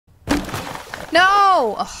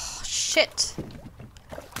no! Oh, shit.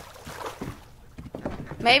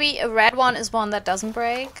 Maybe a red one is one that doesn't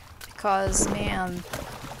break? Because, man...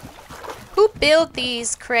 Who built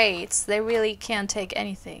these crates? They really can't take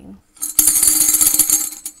anything.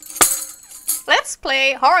 Let's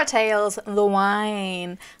play Horror Tales, the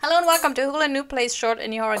Wine. Hello and welcome to Hula Noob Plays Short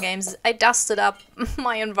Indie Horror Games. I dusted up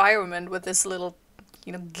my environment with this little,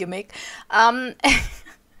 gimmick. And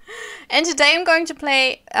today I'm going to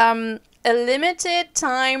play a limited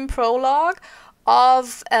time prologue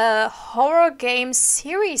of a horror game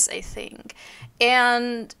series, I think.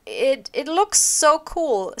 And it looks so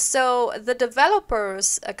cool. So the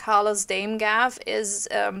developers, Carlos Coronado is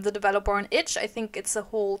the developer on Itch. I think it's a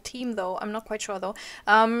whole team though. I'm not quite sure though.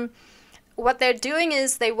 What they're doing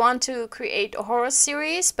is they want to create a horror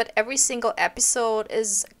series, but every single episode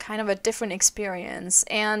is kind of a different experience.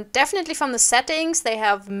 And definitely from the settings, they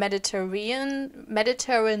have Mediterranean,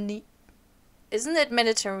 isn't it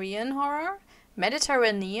Mediterranean horror?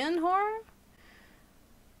 Mediterranean horror?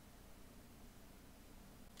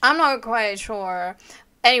 I'm not quite sure.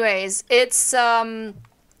 Anyways, it's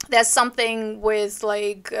there's something with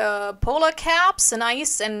like polar caps and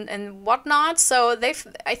ice and whatnot. So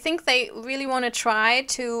I think they really want to try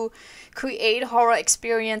to create horror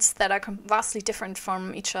experience that are vastly different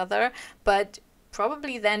from each other, but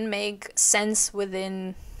probably then make sense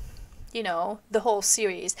within, the whole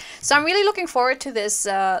series. So I'm really looking forward to this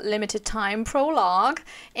limited time prologue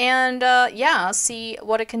and yeah, see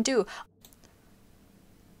what it can do.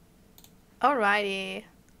 Alrighty.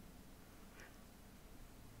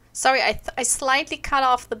 Sorry, I slightly cut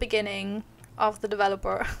off the beginning of the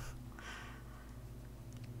developer.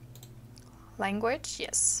 Language,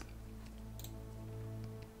 yes.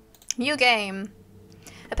 New game.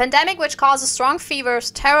 A pandemic which causes strong fevers,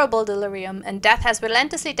 terrible delirium, and death has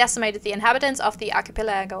relentlessly decimated the inhabitants of the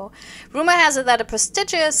archipelago. Rumor has it that a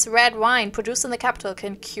prestigious red wine produced in the capital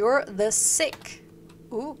can cure the sick.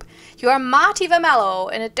 Oop. You are Marty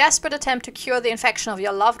Vermello. In a desperate attempt to cure the infection of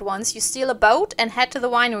your loved ones, you steal a boat and head to the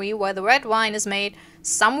winery where the red wine is made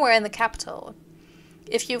somewhere in the capital.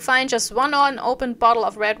 If you find just one unopened bottle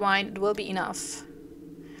of red wine, it will be enough.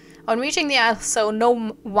 On reaching the island, so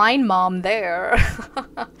no wine mom there.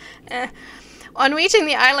 On reaching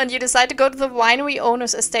the island, you decide to go to the winery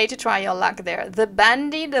owner's estate to try your luck there. The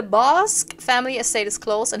Bandy de Bosque family estate is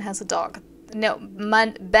closed and has a dog. No,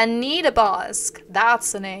 Benny de Bosque.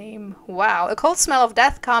 That's the name. Wow. A cold smell of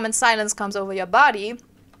death, calm, and silence comes over your body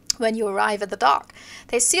when you arrive at the dock.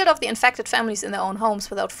 They sealed off the infected families in their own homes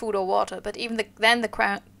without food or water, but even then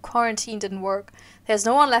the quarantine didn't work. There's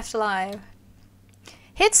no one left alive.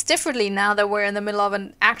 Hits differently now that we're in the middle of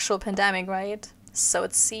an actual pandemic, right? So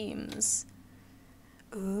it seems.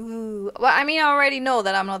 Ooh. Well, I mean, I already know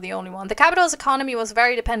that I'm not the only one. The capital's economy was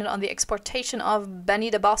very dependent on the exportation of Benny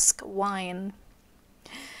de Bosque wine.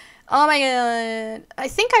 Oh my god. I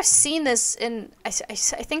think I've seen this in... I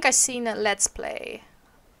think I've seen a Let's Play.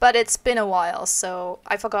 But it's been a while, so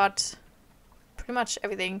I forgot pretty much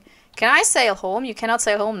everything. Can I sail home? You cannot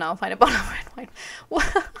sail home now. Find a bottle of red wine.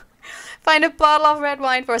 Find a bottle of red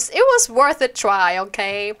wine first. It was worth a try,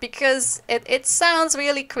 okay? Because it sounds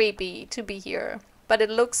really creepy to be here. But it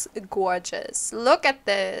looks gorgeous. Look at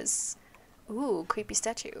this. Ooh, creepy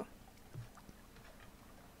statue.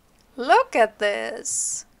 Look at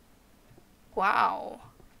this. Wow.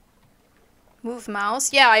 Move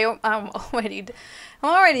mouse. Yeah, I'm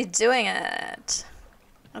already doing it.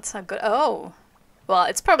 That's not good. Oh. Well,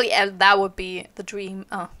 it's probably that would be the dream.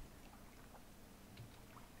 Oh.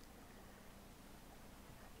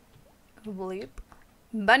 Bleep.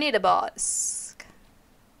 Bunny the Boss.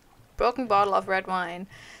 Broken bottle of red wine.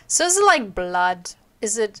 So is it like blood?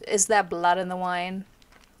 Is there blood in the wine?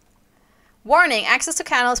 Warning, access to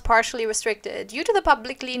canals partially restricted. Due to the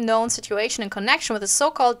publicly known situation in connection with the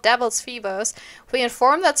so-called devil's fevers, we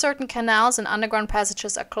inform that certain canals and underground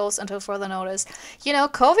passages are closed until further notice.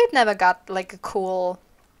 COVID never got like a cool,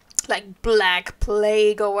 like Black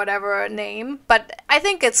Plague or whatever name, but I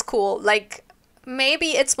think it's cool. Like,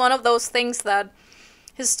 maybe it's one of those things that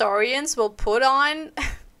historians will put on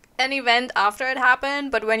an event after it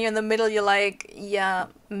happened, but when you're in the middle, you're like, yeah,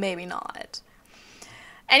 maybe not.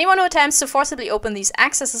 Anyone who attempts to forcibly open these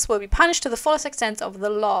accesses will be punished to the fullest extent of the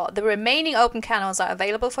law. The remaining open canals are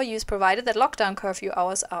available for use provided that lockdown curfew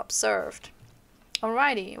hours are observed.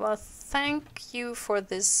 Alrighty, well, thank you for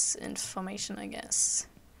this information, I guess.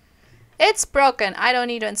 It's broken. I don't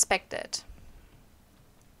need to inspect it.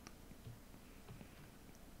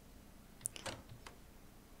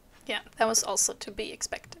 Yeah, that was also to be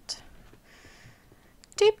expected.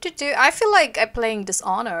 I feel like I'm playing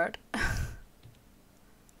Dishonored.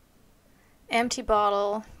 Empty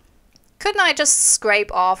bottle. Couldn't I just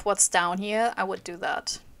scrape off what's down here? I would do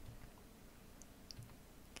that.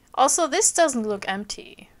 Also, this doesn't look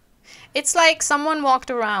empty. It's like someone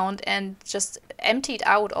walked around and just emptied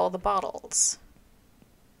out all the bottles.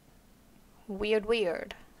 Weird,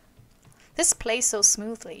 weird. This plays so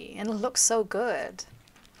smoothly and it looks so good.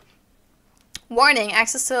 Warning,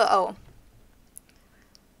 access to... oh.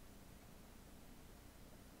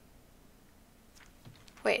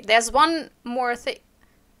 Wait, there's one more thing.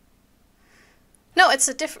 No, it's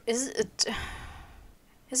a different... Is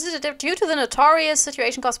it due to the notorious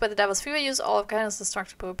situation caused by the Devil's Fever use, all of Canada's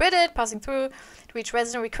destruction prohibited, passing through to each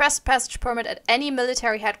resident request passage permit at any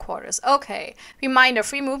military headquarters. Okay. Reminder,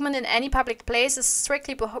 free movement in any public place is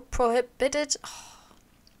strictly prohibited. Oh,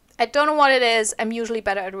 I don't know what it is. I'm usually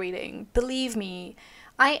better at reading. Believe me,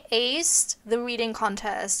 I aced the reading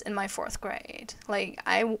contest in my 4th grade. Like,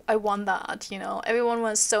 I won that, you know. Everyone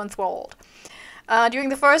was so enthralled. During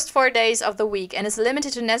the first 4 days of the week and is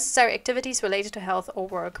limited to necessary activities related to health or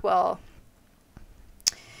work. Well,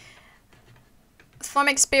 from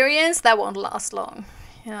experience, that won't last long,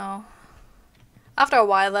 you know. After a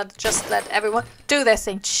while, that just let everyone do their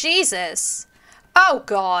thing. Jesus! Oh,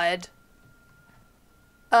 God!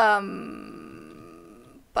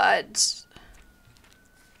 But...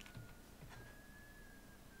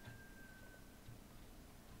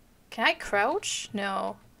 can I crouch?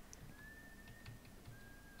 No.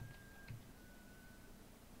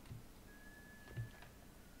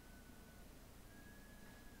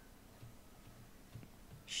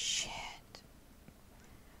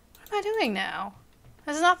 What am I doing now?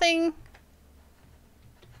 There's nothing...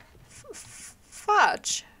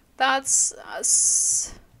 fudge. That's...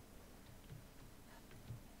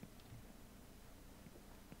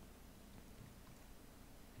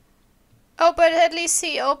 oh, but at least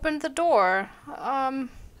he opened the door.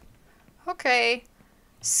 Okay.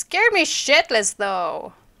 Scared me shitless,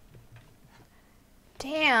 though.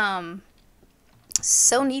 Damn.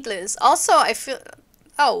 So needless. Also, I feel...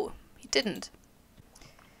 oh, he didn't.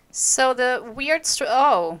 So the weird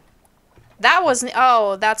oh. That wasn't...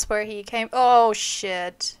 oh, that's where he came... oh,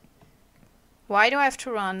 shit. Why do I have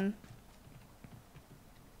to run?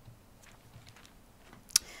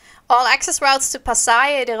 All access routes to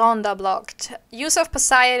Passaia de Ronda blocked. Use of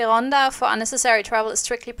Passaia de Ronda for unnecessary travel is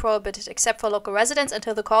strictly prohibited, except for local residents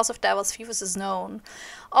until the cause of Devil's Fevers is known.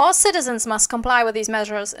 All citizens must comply with these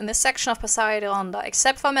measures in this section of Passaia de Ronda,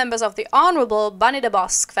 except for members of the Honorable Bunny de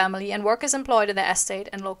Bosque family and workers employed in the estate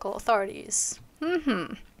and local authorities.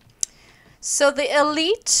 So the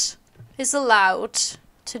elite is allowed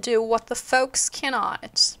to do what the folks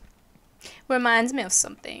cannot. Reminds me of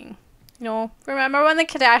something. You know, remember when the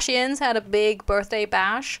Kardashians had a big birthday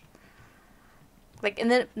bash? Like in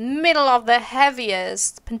the middle of the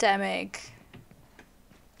heaviest pandemic.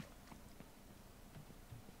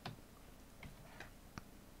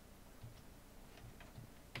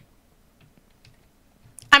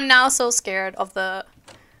 I'm now so scared of the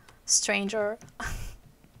stranger.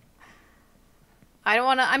 I don't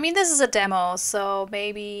wanna... I mean, this is a demo, so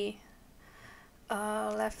maybe...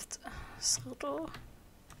 left... circle...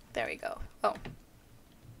 there we go. Oh.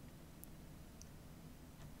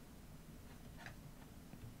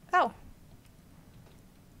 Oh.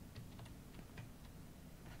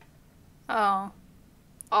 Oh.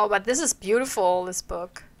 Oh, but this is beautiful, this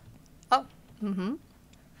book. Oh.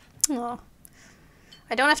 Oh.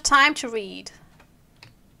 I don't have time to read.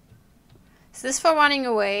 Is this for running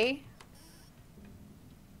away?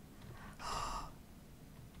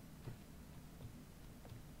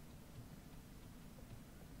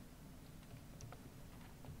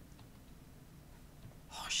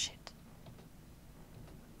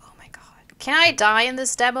 Can I die in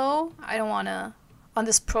this demo? I don't wanna. On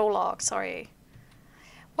this prologue, sorry.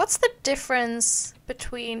 What's the difference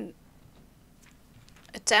between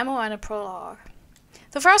a demo and a prologue?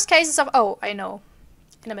 The first cases of... oh, I know.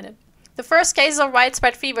 In a minute. The first cases of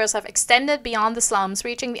widespread fevers have extended beyond the slums,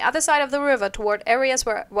 reaching the other side of the river toward areas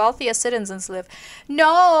where wealthier citizens live.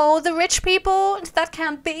 No, the rich people? That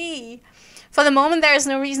can't be. For the moment, there is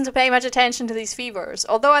no reason to pay much attention to these fevers.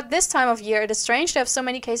 Although at this time of year, it is strange to have so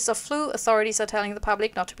many cases of flu, authorities are telling the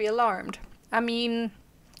public not to be alarmed. I mean,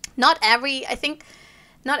 I think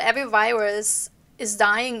not every virus is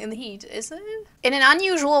dying in the heat, is it? In an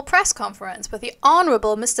unusual press conference with the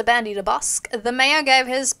Honorable Mr. Bandy de Bosque, the mayor gave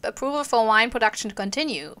his approval for wine production to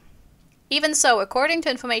continue. Even so, according to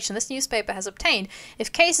information this newspaper has obtained,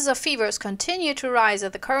 if cases of fevers continue to rise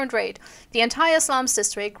at the current rate, the entire slums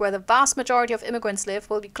district, where the vast majority of immigrants live,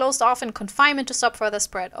 will be closed off in confinement to stop further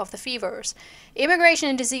spread of the fevers. Immigration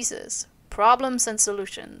and diseases. Problems and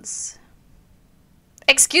solutions.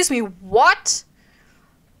 Excuse me, what?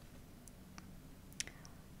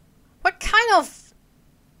 What kind of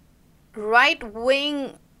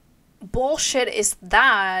right-wing bullshit is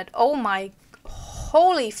that? Oh my,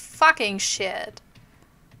 holy fucking shit.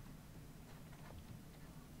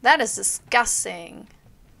 That is disgusting.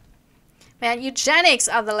 Man, eugenics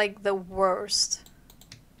are the worst.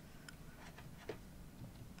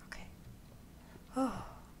 Okay. Oh.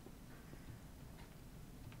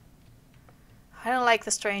 I don't like the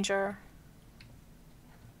stranger.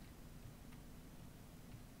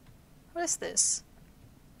 What is this?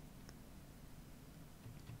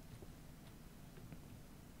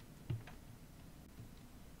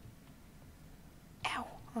 Ow.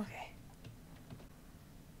 Okay.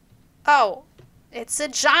 Oh, it's a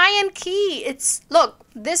giant key. It's, look,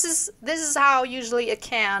 this is how usually a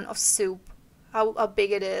can of soup, how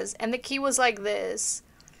big it is. And the key was like this.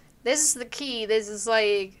 This is the key. This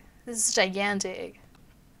is gigantic.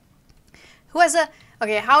 Who has a...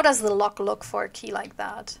 Okay, how does the lock look for a key like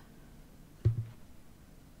that?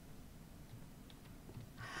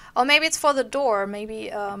 Oh, maybe it's for the door.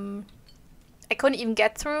 Maybe, I couldn't even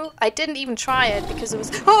get through. I didn't even try it because it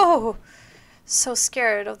was... Oh! So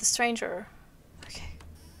scared of the stranger. Okay.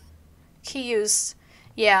 Key used.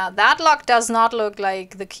 Yeah, that lock does not look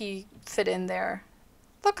like the key fit in there.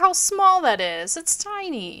 Look how small that is. It's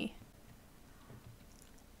tiny.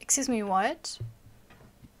 Excuse me, what?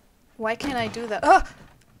 Why can't I do that? Oh!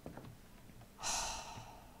 Oh,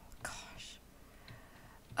 gosh.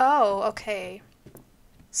 Oh, okay.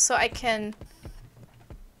 So I can...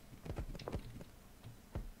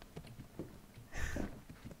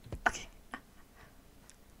 Okay.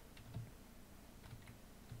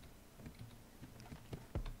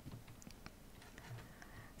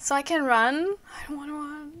 So I can run? I don't want to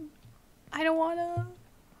run. I don't want to...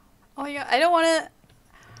 Oh yeah, I don't want to...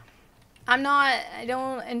 I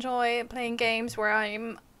don't enjoy playing games where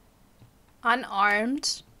I'm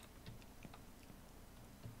unarmed.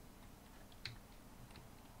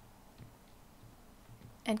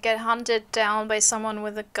 And get hunted down by someone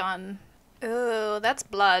with a gun. Oh, that's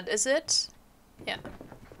blood, is it? Yeah.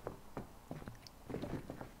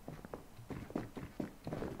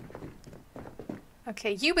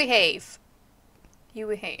 Okay, you behave. You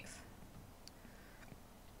behave.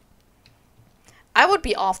 I would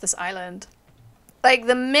be off this island. Like,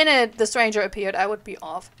 the minute the stranger appeared, I would be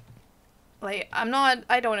off. Like,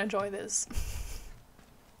 I don't enjoy this.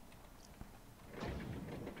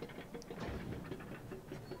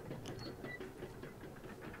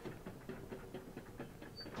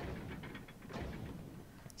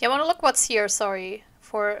 Yeah, I want to look what's here, sorry.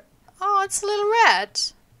 Oh, it's a little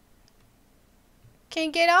rat. Can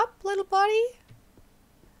you get up, little buddy?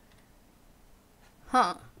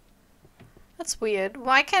 Huh. That's weird.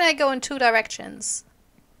 Why can't I go in two directions?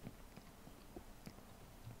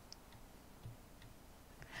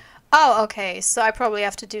 Oh, okay. So I probably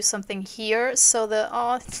have to do something here. So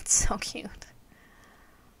oh, it's so cute.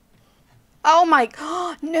 Oh my,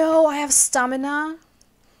 no, I have stamina.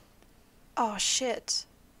 Oh shit.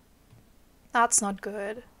 That's not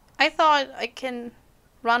good. I thought I can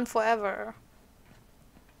run forever.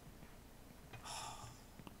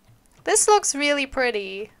 This looks really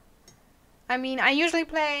pretty. I mean, I usually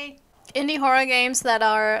play indie horror games that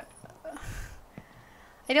are...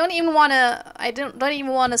 I don't even want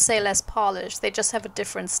to say less polished. They just have a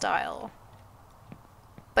different style.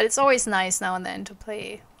 But it's always nice now and then to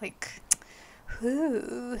play, like,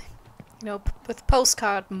 ooh, you know, with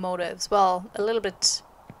postcard motives. Well, a little bit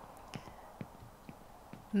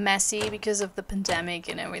messy because of the pandemic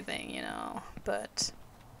and everything, you know. But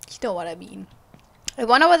you know what I mean. I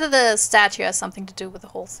wonder whether the statue has something to do with the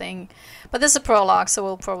whole thing. But this is a prologue, so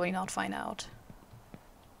we'll probably not find out.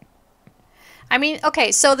 I mean,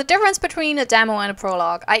 okay, so the difference between a demo and a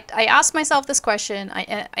prologue, I asked myself this question,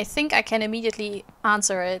 I think I can immediately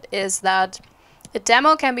answer it, is that a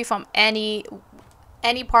demo can be from any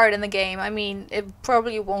part in the game. I mean, it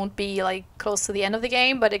probably won't be like close to the end of the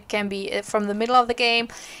game, but it can be from the middle of the game.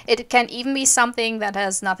 It can even be something that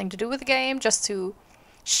has nothing to do with the game, just to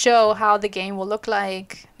show how the game will look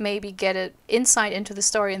like, maybe get an insight into the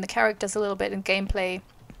story and the characters a little bit in gameplay.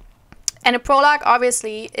 And a prologue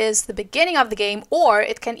obviously is the beginning of the game, or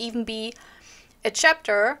it can even be a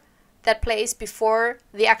chapter that plays before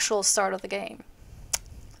the actual start of the game.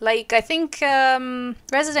 Like, I think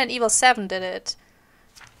Resident Evil 7 did it.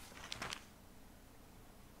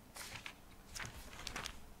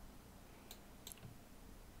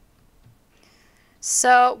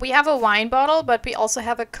 So we have a wine bottle, but we also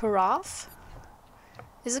have a carafe.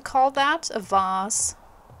 Is it called that? A vase.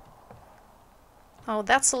 Oh,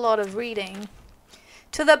 that's a lot of reading.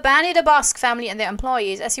 To the Bani the Bosque family and their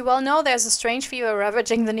employees, as you well know, there's a strange fever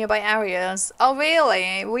ravaging the nearby areas. Oh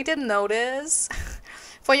really? We didn't notice.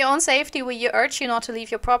 For your own safety, we urge you not to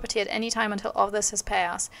leave your property at any time until all this has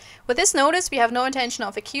passed. With this notice, we have no intention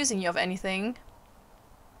of accusing you of anything.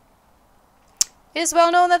 It is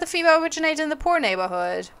well known that the fever originated in the poor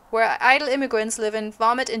neighborhood, where idle immigrants live in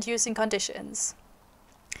vomit-inducing conditions.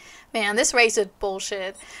 Man, this racist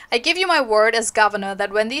bullshit. I give you my word as governor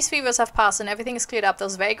that when these fevers have passed and everything is cleared up,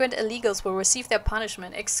 those vagrant illegals will receive their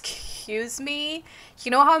punishment. Excuse me?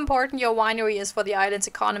 You know how important your winery is for the island's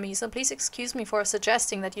economy, so please excuse me for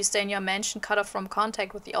suggesting that you stay in your mansion cut off from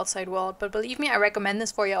contact with the outside world. But believe me, I recommend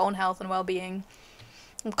this for your own health and well-being.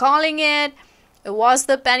 I'm calling it. It was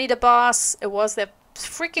the Benny the Boss. It was their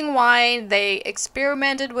freaking wine. They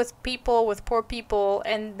experimented with people, with poor people,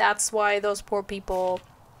 and that's why those poor people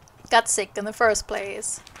got sick in the first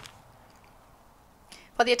place.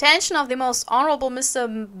 For the attention of the most honorable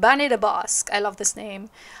Mr. Benny the Bosque, I love this name.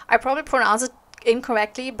 I probably pronounce it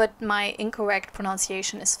incorrectly, but my incorrect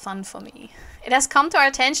pronunciation is fun for me. It has come to our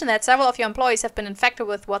attention that several of your employees have been infected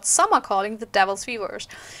with what some are calling the devil's fevers.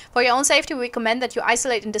 For your own safety, we recommend that you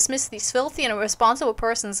isolate and dismiss these filthy and irresponsible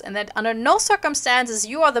persons, and that under no circumstances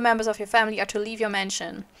you or the members of your family are to leave your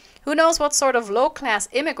mansion. Who knows what sort of low-class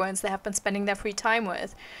immigrants they have been spending their free time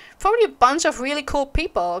with. Probably a bunch of really cool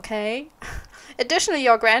people, okay? Additionally,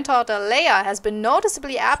 your granddaughter Leia has been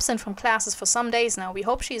noticeably absent from classes for some days now. We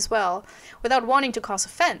hope she is well, without wanting to cause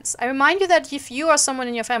offense. I remind you that if you or someone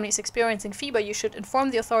in your family is experiencing fever, you should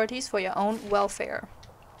inform the authorities for your own welfare.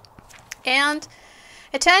 And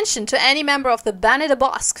attention to any member of the Bani the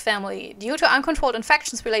Bosque family. Due to uncontrolled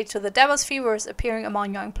infections related to the devil's fevers appearing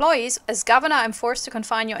among your employees, as governor, I'm forced to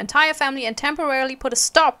confine your entire family and temporarily put a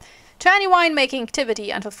stop to any winemaking activity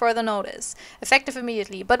until further notice, effective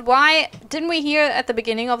immediately. But why didn't we hear at the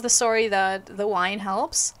beginning of the story that the wine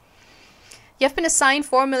helps? You have been assigned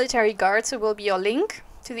 4 military guards who will be your link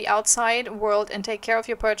to the outside world and take care of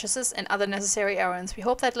your purchases and other necessary errands. We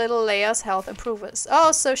hope that little Leia's health improves.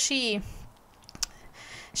 Oh, so she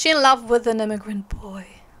in love with an immigrant boy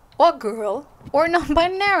or girl or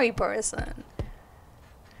non-binary person.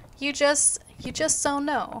 You just don't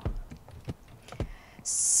know.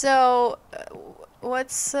 So,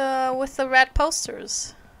 what's with the red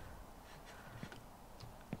posters?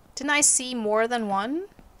 Didn't I see more than one?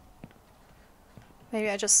 Maybe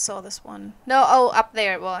I just saw this one. No, oh, up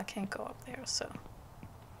there. Well, I can't go up there, so.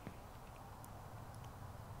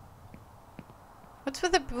 What's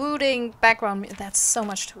with the brooding background? That's so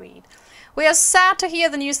much to read. We are sad to hear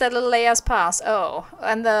the news that little Leia's passed. Oh,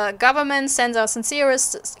 and the government sends our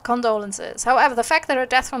sincerest condolences. However, the fact that her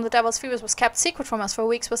death from the devil's fevers was kept secret from us for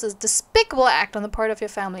weeks was a despicable act on the part of your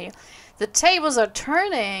family. The tables are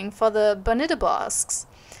turning for the Bani the Bosques.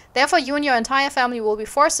 Therefore, you and your entire family will be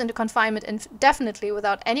forced into confinement indefinitely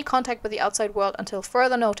without any contact with the outside world until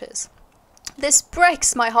further notice. This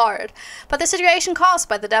breaks my heart, but the situation caused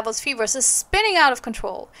by the devil's fevers is spinning out of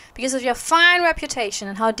control. Because of your fine reputation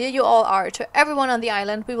and how dear you all are to everyone on the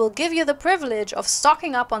island, we will give you the privilege of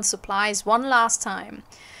stocking up on supplies one last time.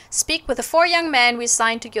 Speak with the 4 young men we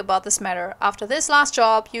assigned to you about this matter. After this last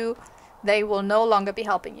job, they will no longer be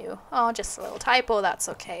helping you. Oh, just a little typo, that's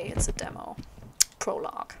okay, it's a demo.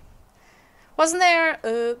 Prologue. Wasn't there,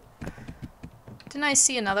 didn't I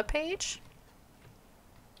see another page?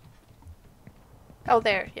 Oh,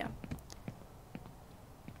 there, yeah.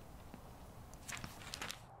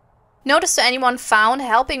 Notice to anyone found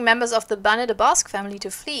helping members of the Bani the Bosque family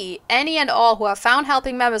to flee. Any and all who are found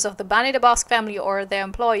helping members of the Bani the Bosque family or their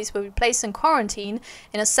employees will be placed in quarantine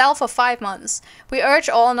in a cell for 5 months. We urge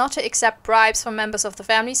all not to accept bribes from members of the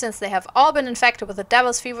family since they have all been infected with the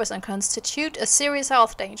devil's fevers and constitute a serious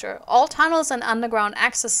health danger. All tunnels and underground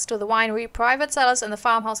access to the winery, private cellars and the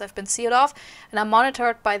farmhouse have been sealed off and are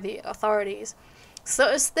monitored by the authorities.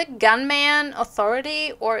 So is the gunman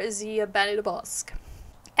authority or is he a Bani the Bosque?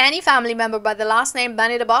 Any family member by the last name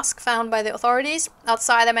Bani the Bosque found by the authorities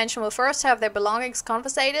outside the mansion will first have their belongings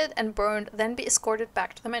confiscated and burned, then be escorted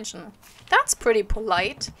back to the mansion. That's pretty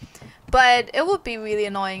polite, but it would be really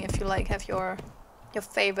annoying if you like have your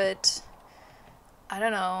favorite, I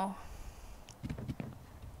don't know,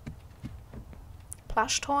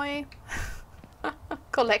 plush toy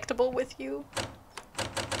collectible with you.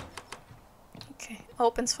 Okay,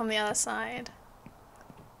 opens from the other side.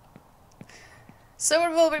 So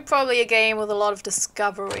it will be probably a game with a lot of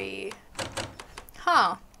discovery.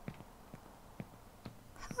 Huh.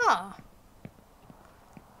 Huh.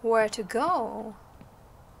 Where to go?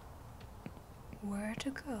 Where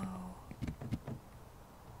to go?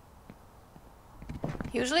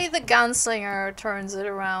 Usually the gunslinger turns it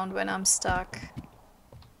around when I'm stuck.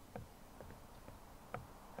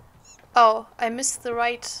 Oh, I missed the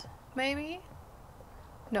right, maybe?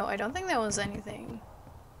 No, I don't think there was anything.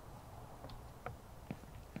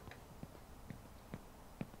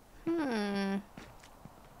 Hmm.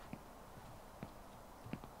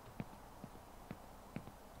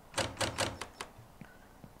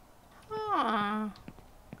 Huh.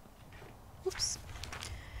 Oops.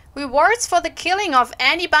 Rewards for the killing of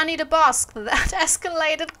any Bunny the Bosque. That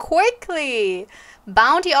escalated quickly.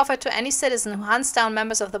 Bounty offered to any citizen who hunts down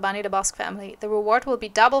members of the Bunny the Bosque family. The reward will be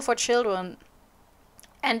double for children.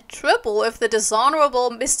 And triple if the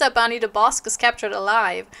dishonorable Mr. Bunny the Bosque is captured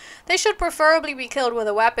alive. They should preferably be killed with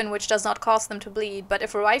a weapon which does not cause them to bleed, but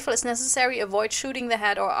if a rifle is necessary, avoid shooting the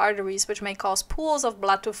head or arteries which may cause pools of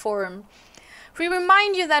blood to form. We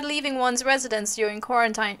remind you that leaving one's residence during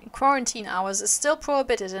quarantine hours is still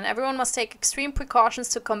prohibited, and everyone must take extreme precautions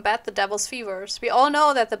to combat the devil's fevers. We all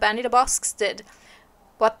know that the Bunny the Bosques did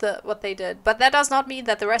what they did, but that does not mean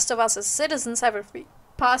that the rest of us as citizens have a free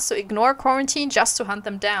pass to ignore quarantine just to hunt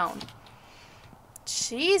them down.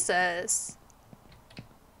 Jesus.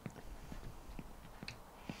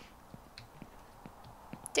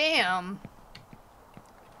 Damn.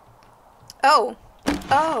 Oh.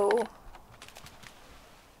 Oh.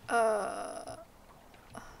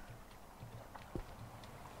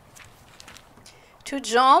 To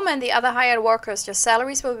Jom and the other hired workers, your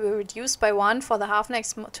salaries will be reduced by 1 for the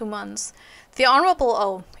next 2 months. The Honorable,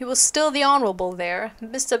 oh, he was still the Honorable there.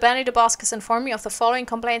 Mr. Benny de Bosque has informed me of the following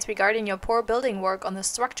complaints regarding your poor building work on the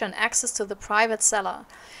structure and access to the private cellar.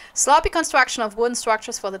 Sloppy construction of wooden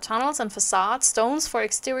structures for the tunnels and facades, stones for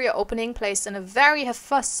exterior opening placed in a very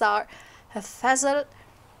haphazard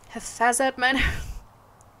manner.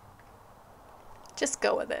 Just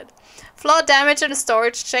go with it. Floor damage in a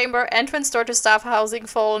storage chamber, entrance door to staff housing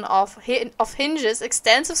fallen off hinges,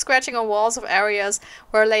 extensive scratching on walls of areas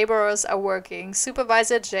where laborers are working.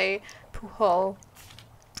 Supervisor J. Pujol.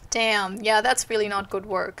 Damn, yeah, that's really not good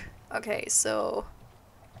work. Okay, so...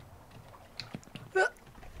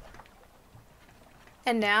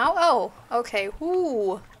 And now? Oh, okay.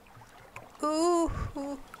 Ooh. Ooh.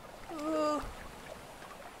 Ooh. Ooh.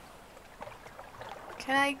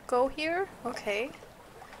 Can I go here? Okay.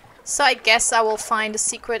 So I guess I will find a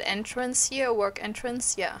secret entrance here, work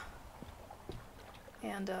entrance, yeah.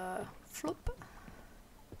 And floop.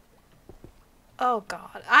 Oh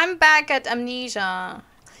god, I'm back at Amnesia.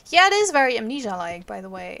 Yeah, it is very Amnesia-like, by the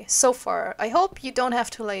way, so far. I hope you don't have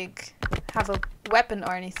to, like, have a weapon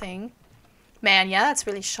or anything. Man, yeah, that's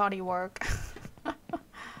really shoddy work.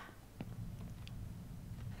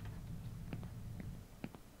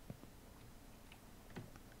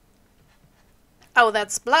 Oh,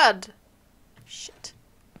 that's blood. Shit.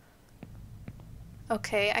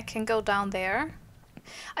 Okay, I can go down there.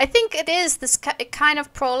 I think it is this kind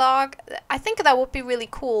of prologue. I think that would be really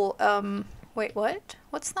cool. Wait, what?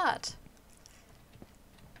 What's that?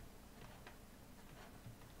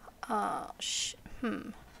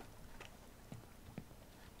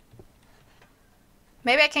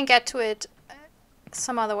 Maybe I can get to it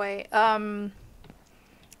some other way.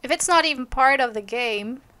 If it's not even part of the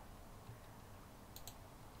game.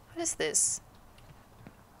 What is this?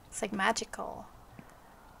 It's like magical.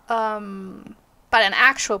 But an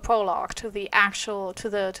actual prologue to the actual to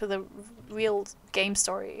the real game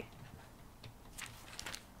story.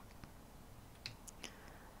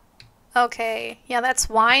 Okay, yeah, that's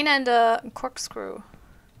wine and a corkscrew.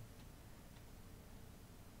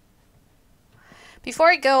 Before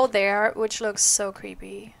I go there, which looks so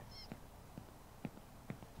creepy.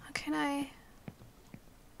 How can I?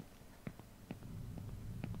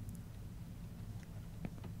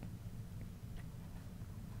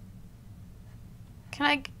 Can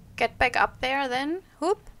I get back up there then?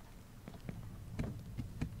 Whoop.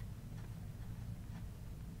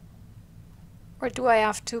 Or do I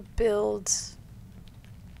have to build?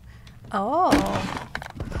 Oh.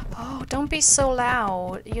 Oh, don't be so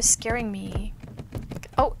loud. You're scaring me.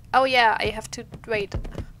 Oh, oh yeah, I have to wait.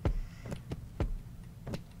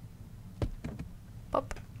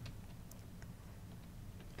 Pop.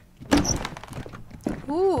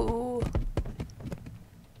 Ooh.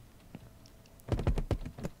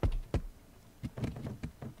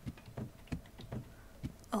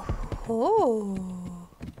 Oh.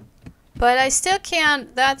 But I still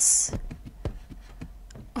can't, that's...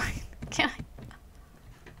 Can I?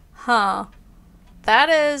 Huh. That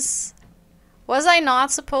is... Was I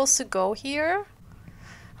not supposed to go here?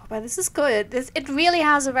 Oh, but this is good. It really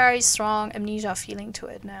has a very strong Amnesia feeling to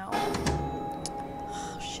it now.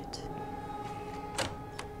 Oh, shit.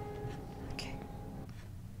 Okay.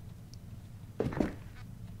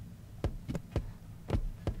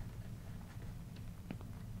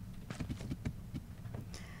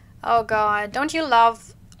 Oh god, don't you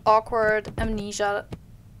love awkward amnesia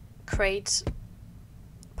crate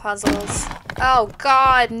puzzles? Oh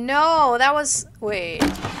god, no, that was... Wait.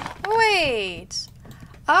 Wait.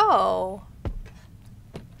 Oh.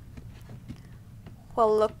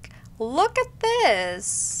 Well, look at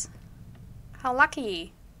this. How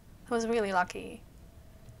lucky. I was really lucky.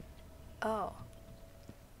 Oh.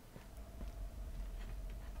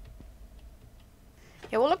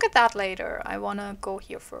 Yeah, we'll look at that later. I wanna go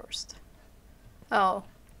here first. Oh.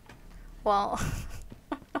 Well.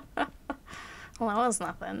 Well, that was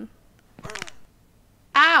nothing.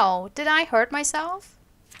 Ow! Did I hurt myself?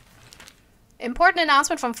 Important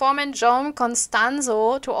announcement from foreman John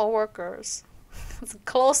Constanzo to all workers. It's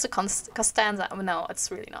close to Costanza. Oh, no,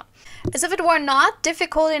 it's really not. As if it were not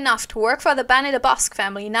difficult enough to work for the Banny the Bosque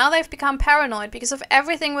family, now they've become paranoid because of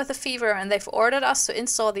everything with the fever, and they've ordered us to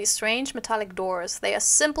install these strange metallic doors. They are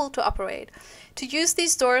simple to operate. To use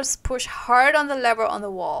these doors, push hard on the lever on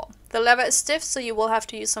the wall. The lever is stiff, so you will have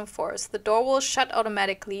to use some force. The door will shut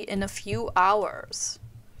automatically in a few hours.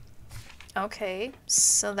 Okay,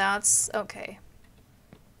 so that's okay.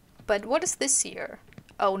 But what is this here?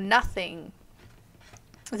 Oh, nothing.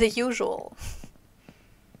 The usual.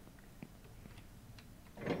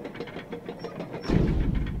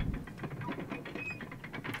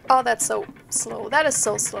 Oh, that's so slow. That is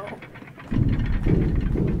so slow.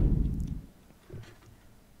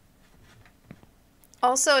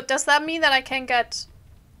 Also, does that mean that I can get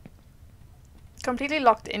completely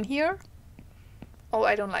locked in here? Oh,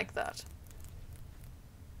 I don't like that.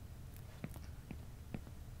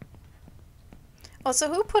 Also,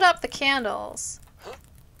 who put up the candles?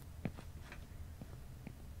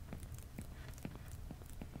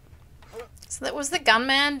 So that was the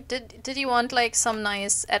gunman. Did he want like some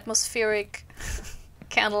nice atmospheric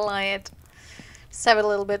candlelight? Just have it a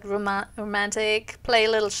little bit romantic. Play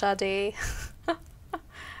a little Sade.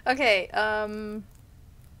 Okay,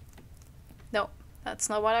 no, that's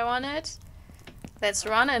not what I wanted. Let's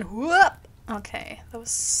run and whoop! Okay, that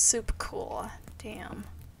was super cool. Damn.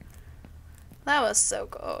 That was so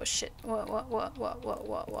cool. Oh shit. What?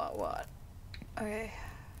 Okay.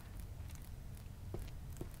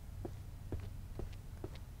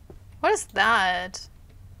 What is that?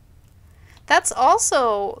 That's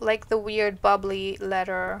also like the weird bubbly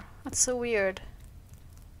letter. That's so weird.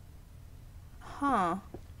 Huh.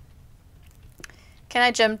 Can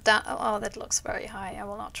I jump down? Oh, that looks very high. I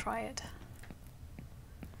will not try it.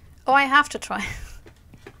 Oh, I have to try.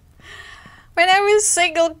 When every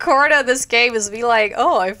single corner of this game is be like,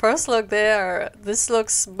 oh, I first looked there. This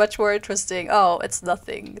looks much more interesting. Oh, it's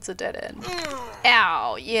nothing. It's a dead end.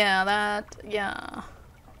 Ow. Yeah, that. Yeah.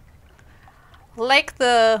 Like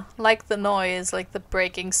the noise, like the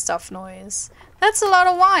breaking stuff noise. That's a lot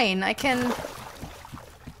of wine. I can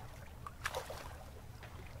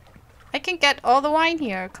get all the wine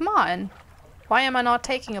here. Come on. Why am I not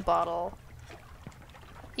taking a bottle?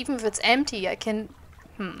 Even if it's empty, I can...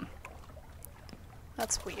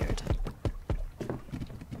 That's weird.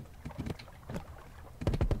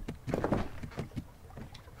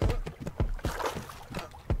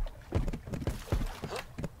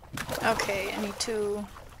 Okay, I need to...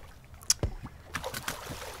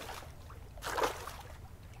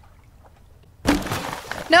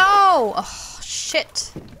 No! Oh,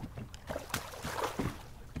 shit.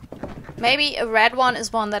 Maybe a red one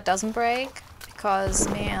is one that doesn't break? Because,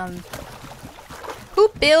 man... Who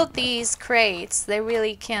built these crates? They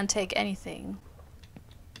really can't take anything.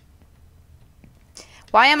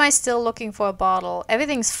 Why am I still looking for a bottle?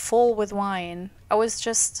 Everything's full with wine. I was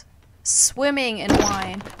just swimming in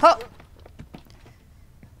wine. Oh!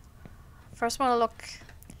 First want to look...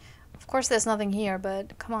 Of course there's nothing here,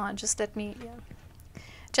 but come on, just let me... Yeah.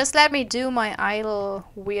 Just let me do my idle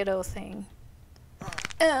weirdo thing.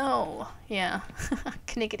 Oh! Yeah.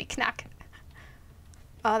 Knickety knack.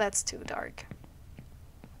 Oh, that's too dark.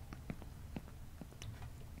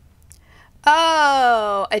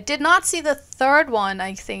 Oh! I did not see the third one,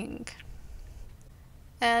 I think.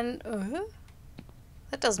 And...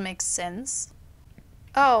 that doesn't make sense.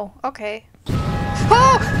 Oh, okay.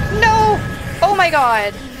 Oh! No! Oh my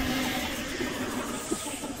god!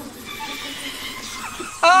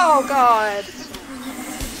 Oh god!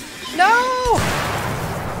 No!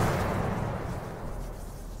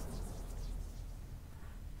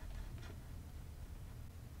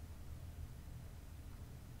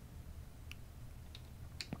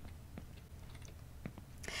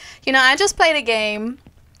 You know, I just played a game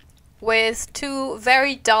with 2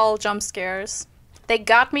 very dull jump scares. They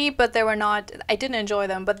got me, but they were not... I didn't enjoy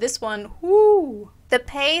them, but this one, whoo! The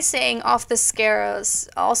pacing of the scares,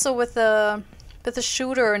 also with the With the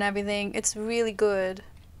shooter and everything. It's really good.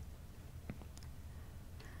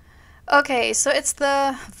 Okay, so it's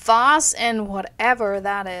the vase and whatever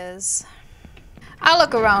that is. I'll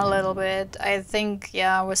look around a little bit. I think,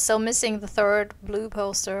 yeah, we're still missing the third blue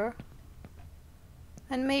poster.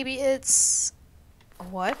 And maybe it's...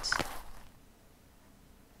 what?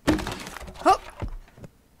 Oh!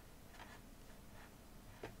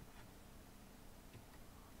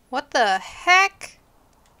 What the heck?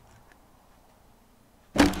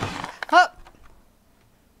 Oh!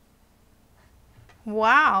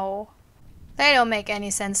 Wow. They don't make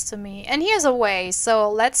any sense to me. And here's a way,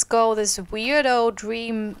 so let's go this weirdo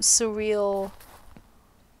dream surreal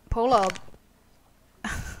polar.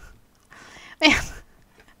 Man.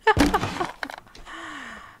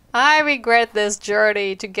 I regret this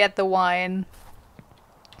journey to get the wine.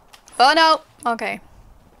 Oh no! Okay.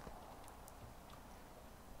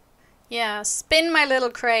 Yeah, spin my little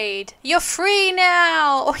crate. You're free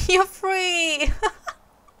now! You're free!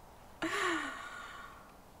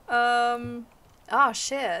 Oh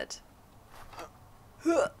shit.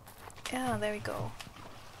 Yeah, there we go.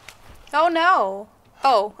 Oh no!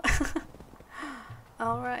 Oh.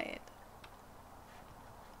 Alright.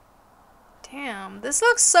 Damn, this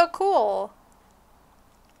looks so cool.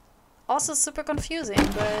 Also super confusing,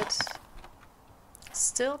 but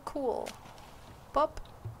still cool. Pop.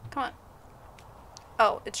 Come on.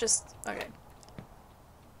 Oh, it's just... okay.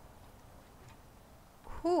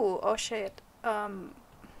 Ooh, oh shit.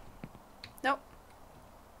 Nope.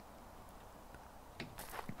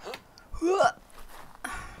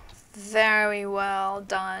 Very well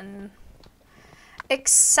done.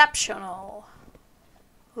 Exceptional.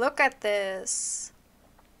 Look at this.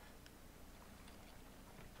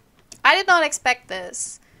 I did not expect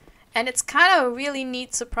this. And it's kind of a really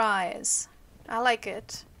neat surprise. I like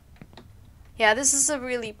it. Yeah, this is a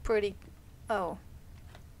really pretty... oh.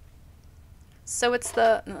 So it's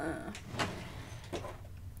the...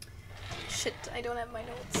 shit, I don't have my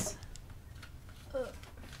notes. Ugh.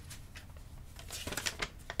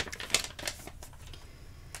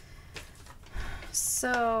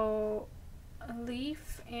 So... a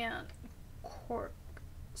leaf and cork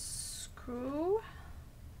screw.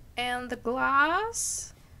 And the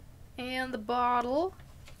glass. And the bottle.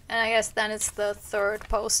 And I guess then it's the third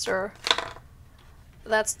poster.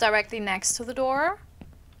 That's directly next to the door.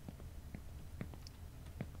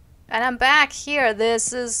 And I'm back here.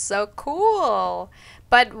 This is so cool.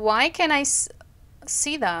 But why can't I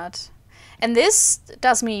see that? And this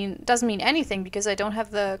doesn't mean anything because I don't have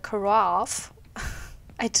the carafe.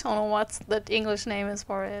 I don't know what the English name is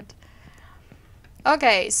for it.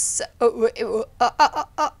 Okay, so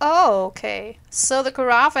okay. So the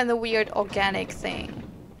carafe and the weird organic thing.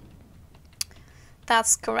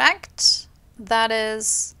 That's correct. That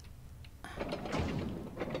is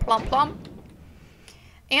plum plum.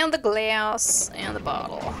 And the glass and the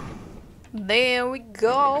bottle. There we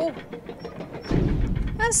go.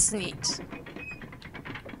 That's neat.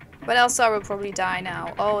 But also I will probably die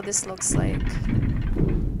now. Oh, this looks like...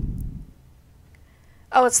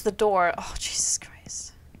 oh, it's the door. Oh, Jesus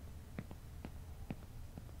Christ.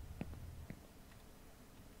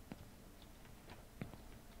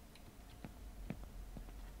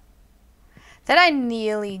 That I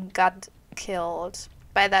nearly got killed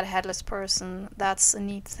by that headless person. That's a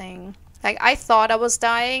neat thing. Like, I thought I was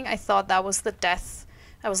dying. I thought that was the death.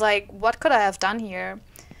 I was like, what could I have done here?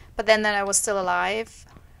 But then I was still alive.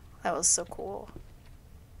 That was so cool.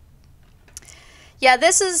 Yeah,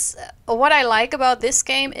 this is what I like about this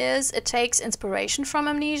game is it takes inspiration from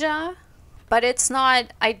Amnesia, but it's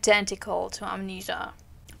not identical to Amnesia.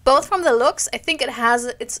 Both from the looks, I think it has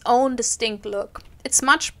its own distinct look. It's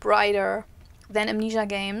much brighter than Amnesia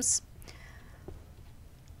games.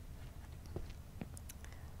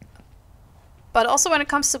 But also when it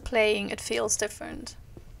comes to playing, it feels different.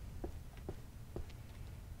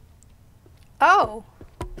 Oh!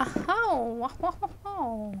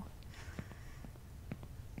 Oh!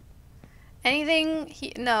 Anything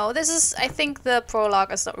no, this is, I think the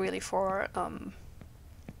prologue is not really for, can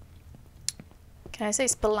I say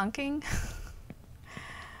spelunking?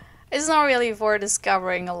 It's not really for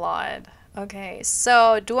discovering a lot. Okay,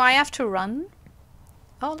 so do I have to run?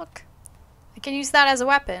 Oh, look. I can use that as a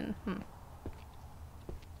weapon.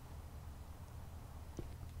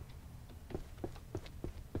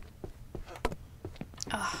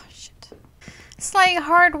 Oh, shit. It's like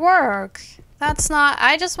hard work. That's not...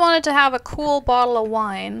 I just wanted to have a cool bottle of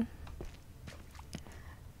wine.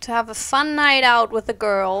 To have a fun night out with the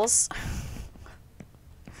girls.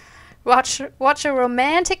 Watch a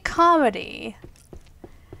romantic comedy.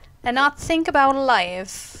 And not think about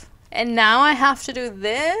life. And now I have to do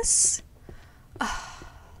this? I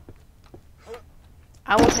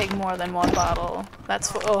will take more than one bottle. That's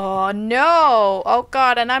for— oh no! Oh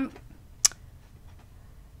god, and I'm...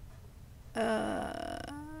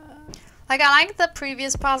 like, I like the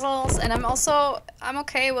previous puzzles, and I'm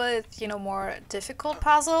okay with, you know, more difficult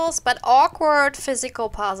puzzles, but awkward physical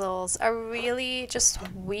puzzles are really just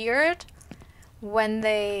weird when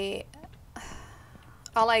they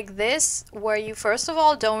are like this, where you first of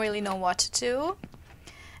all don't really know what to do,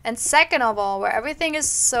 and second of all, where everything is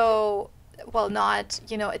so, well, not,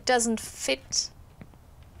 you know, it doesn't fit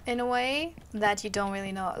in a way that you don't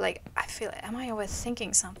really know. Like, I feel, am I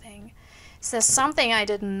overthinking something? Is there something I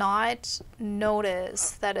did not notice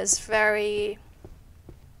that is very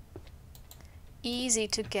easy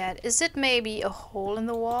to get? Is it maybe a hole in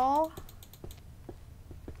the wall?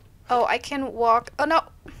 Oh, I can walk. Oh, no.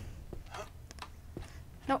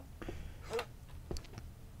 No.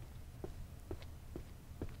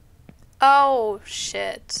 Oh,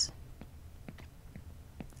 shit.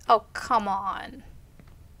 Oh, come on.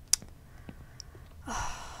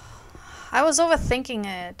 I was overthinking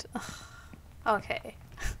it. Okay.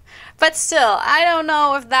 But still, I don't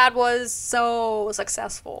know if that was so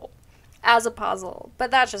successful as a puzzle,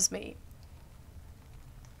 but that's just me.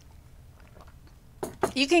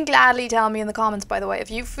 You can gladly tell me in the comments, by the way,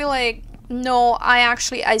 if you feel like, no,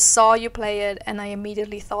 I saw you play it and I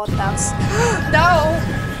immediately thought that's no,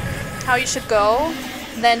 how you should go,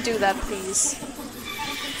 then do that, please.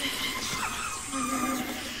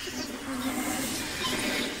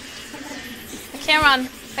 I can't run.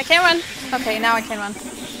 I can't run. Okay, now I can run.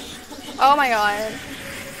 Oh my god.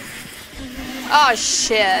 Oh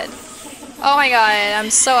shit. Oh my god, I'm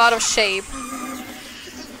so out of shape.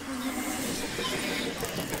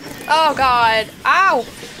 Oh god. Ow!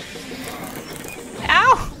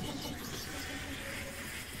 Ow!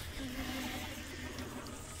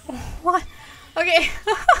 What? Okay.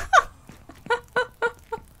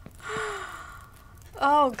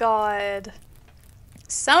 Oh god.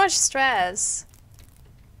 So much stress.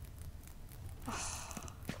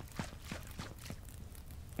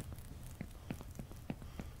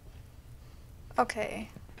 Okay.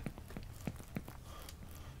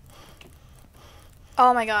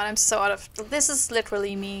 Oh my god, I'm so out of... This is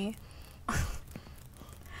literally me.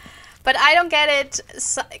 But I don't get it.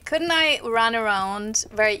 So, couldn't I run around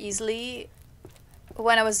very easily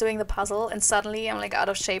when I was doing the puzzle and suddenly I'm like out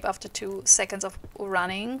of shape after 2 seconds of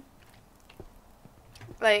running?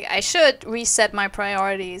 Like, I should reset my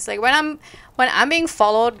priorities. Like, when I'm being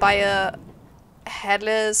followed by a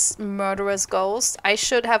headless murderous ghost, I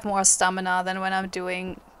should have more stamina than when I'm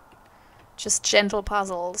doing just gentle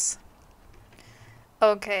puzzles.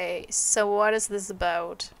 Okay, so what is this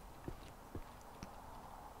about?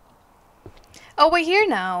 Oh, we're here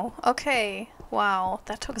now. Okay. Wow,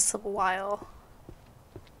 that took us a while.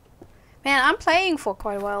 Man, I'm playing for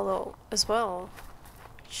quite a while though as well.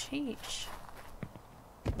 Sheesh.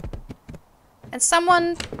 And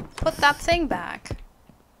someone put that thing back.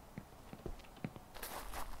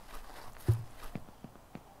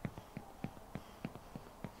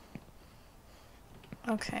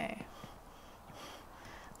 Okay.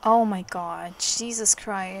 Oh my god, Jesus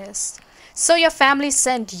Christ. So your family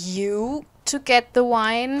sent you to get the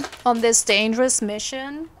wine on this dangerous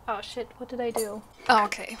mission? Oh shit, what did I do? Oh,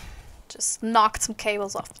 okay. Just knocked some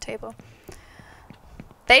cables off the table.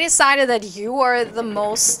 They decided that you are the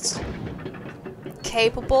most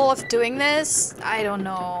capable of doing this? I don't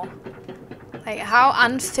know. Like, how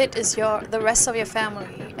unfit is the rest of your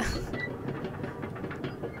family?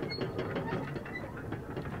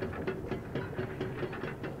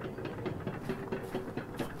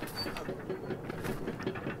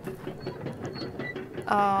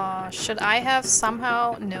 Should I have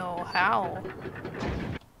somehow? No, how?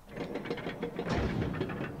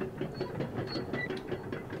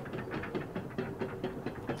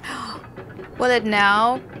 Will it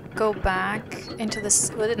now go back into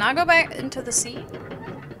the... Will it now go back into the sea?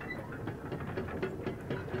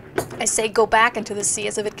 I say go back into the sea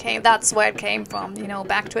as if it came... That's where it came from, you know,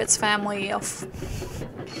 back to its family of...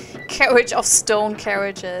 stone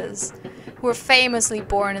carriages. Who were famously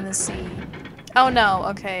born in the sea. Oh no,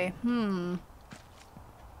 okay.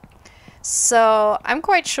 So, I'm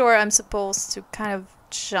quite sure I'm supposed to kind of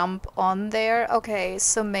jump on there. Okay,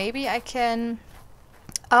 so maybe I can...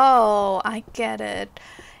 Oh, I get it.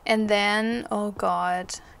 And then, oh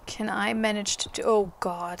god, can I manage to do... Oh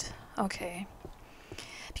god, okay.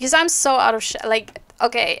 Because I'm so out of like,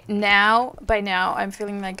 okay, by now, I'm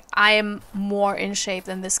feeling like I am more in shape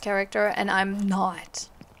than this character, and I'm not.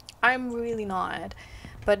 I'm really not.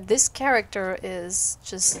 But this character is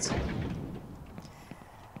just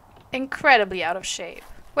incredibly out of shape.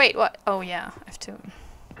 Wait, what? Oh yeah, I have to...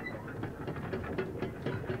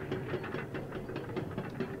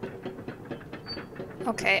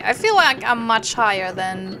 Okay, I feel like I'm much higher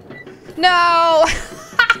than... No!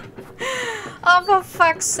 Oh, for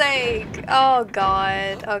fuck's sake. Oh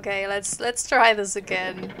god. Okay, let's try this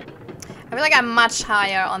again. I feel like I'm much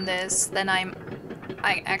higher on this than I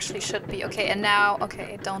actually should be. Okay, and now...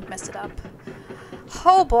 Okay, don't mess it up.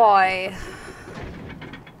 Oh boy.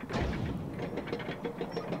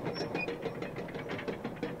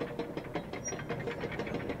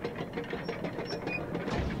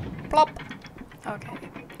 Plop. Okay.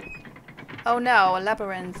 Oh no, a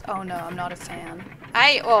labyrinth. Oh no, I'm not a fan.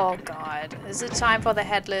 Oh god. Is it time for the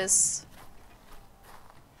headless?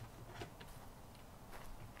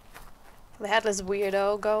 The headless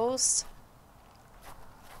weirdo ghost?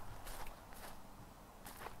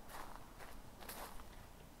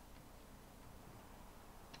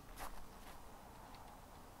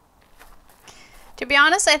 To be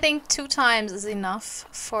honest, I think 2 times is enough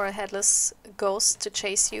for a headless ghost to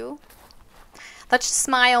chase you. That's just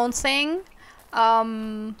my own thing.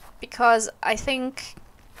 Because I think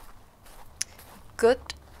good...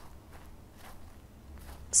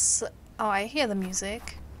 oh, I hear the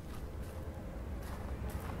music.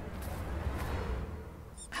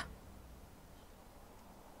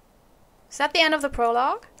 Is that the end of the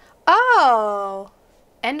prologue? Oh!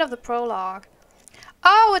 End of the prologue.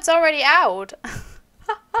 Oh, it's already out!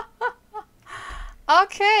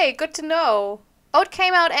 Okay, good to know. Oh, it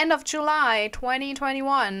came out end of July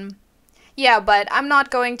 2021. Yeah, but I'm not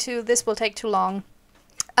going to... This will take too long.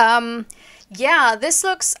 Yeah, this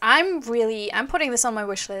looks... I'm putting this on my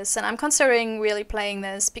wish list, and I'm considering really playing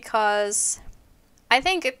this because I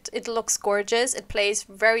think it looks gorgeous. It plays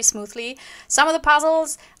very smoothly. Some of the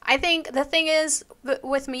puzzles, I think the thing is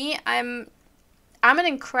with me, I'm an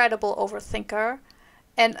incredible overthinker.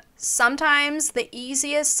 And sometimes the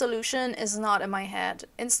easiest solution is not in my head.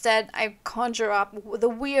 Instead, I conjure up the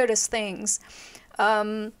weirdest things.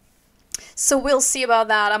 So we'll see about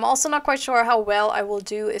that. I'm also not quite sure how well I will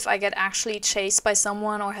do if I get actually chased by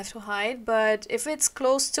someone or have to hide. But if it's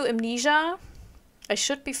close to Amnesia, I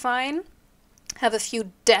should be fine. Have a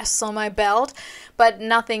few deaths on my belt, but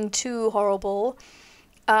nothing too horrible.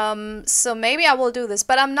 So maybe I will do this,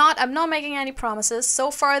 but I'm not making any promises.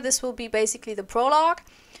 So far, this will be basically the prologue,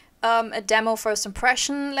 a demo first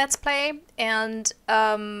impression let's play, and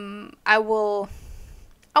I will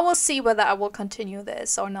see whether I will continue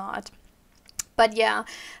this or not. But yeah,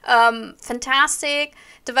 fantastic.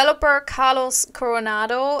 Developer Carlos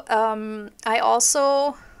Coronado.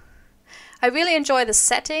 I really enjoy the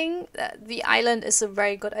setting. The island is a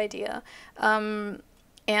very good idea, and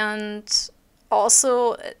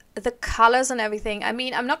also the colors and everything. I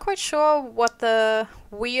mean, I'm not quite sure what the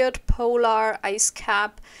weird polar ice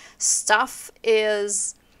cap stuff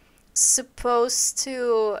is supposed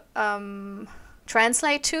to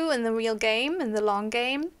translate to in the real game, in the long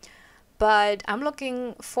game. But I'm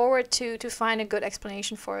looking forward to find a good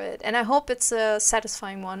explanation for it. And I hope it's a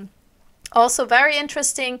satisfying one. Also very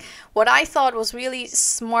interesting, what I thought was really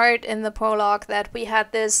smart in the prologue, that we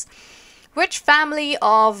had this rich family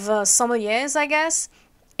of sommeliers, I guess,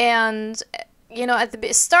 and you know,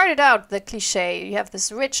 it started out the cliche. You have this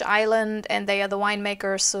rich island, and they are the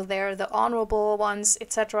winemakers, so they're the honorable ones,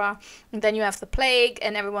 etc. And then you have the plague,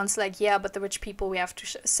 and everyone's like, yeah, but the rich people, we have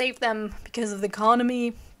to save them because of the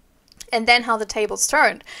economy. And then how the tables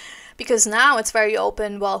turned. Because now it's very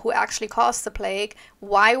open, well, who actually caused the plague?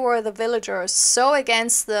 Why were the villagers so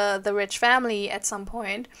against the rich family at some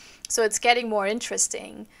point? So it's getting more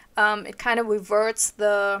interesting. It kind of reverts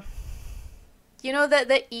the, you know,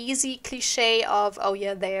 the easy cliche of, oh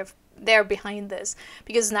yeah, they're behind this.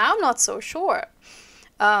 Because now I'm not so sure.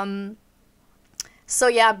 So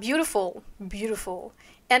yeah, beautiful, beautiful.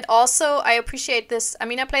 And also, I appreciate this. I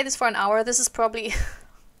mean, I played this for an hour. This is probably,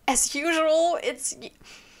 as usual, it's...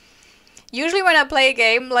 Usually when I play a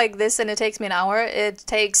game like this and it takes me an hour, it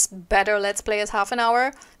takes better Let's Players half an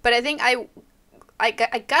hour. But I think I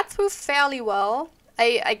got through fairly well.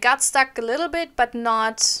 I got stuck a little bit, but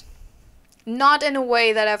not in a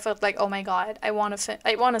way that I felt like, oh my god, I want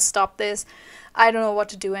to stop this. I don't know what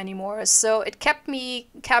to do anymore. So it kept me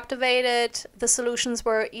captivated. The solutions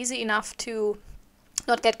were easy enough to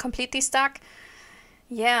not get completely stuck.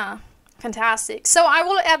 Yeah, fantastic. So I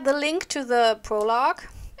will add the link to the prologue,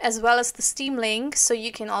 as well as the Steam link, so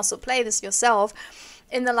you can also play this yourself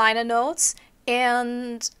in the liner notes.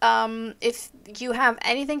 And if you have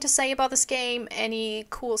anything to say about this game, any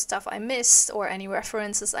cool stuff I missed or any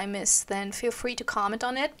references I missed, then feel free to comment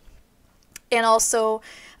on it. And also,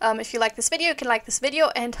 if you like this video, you can like this video.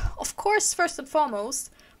 And of course, first and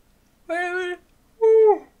foremost, you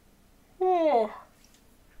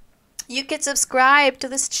can subscribe to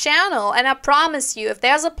this channel. And I promise you, if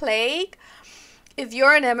there's a plague, if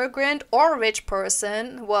you're an immigrant or a rich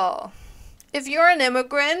person, well, if you're an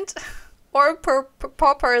immigrant or a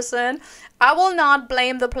poor person, I will not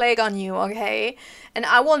blame the plague on you, okay? And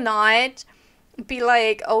I will not be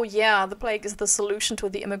like, oh yeah, the plague is the solution to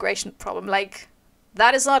the immigration problem. Like,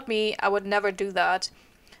 that is not me. I would never do that.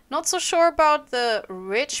 Not so sure about the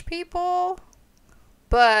rich people,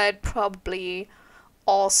 but probably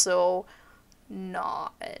also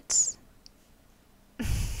not.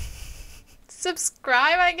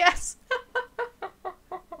 Subscribe, I guess.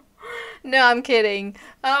 No, I'm kidding.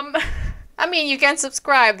 I mean, you can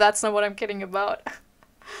subscribe. That's not what I'm kidding about.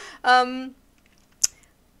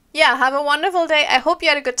 Yeah, have a wonderful day. I hope you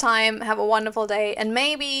had a good time. Have a wonderful day. And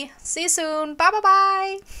maybe see you soon. Bye, bye,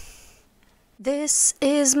 bye. This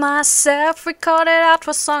is my self-recorded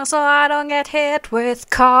outro song so I don't get hit with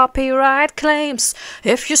copyright claims.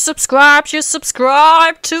 If you subscribe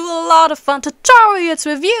to a lot of fun tutorials,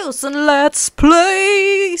 reviews, and let's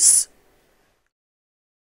plays.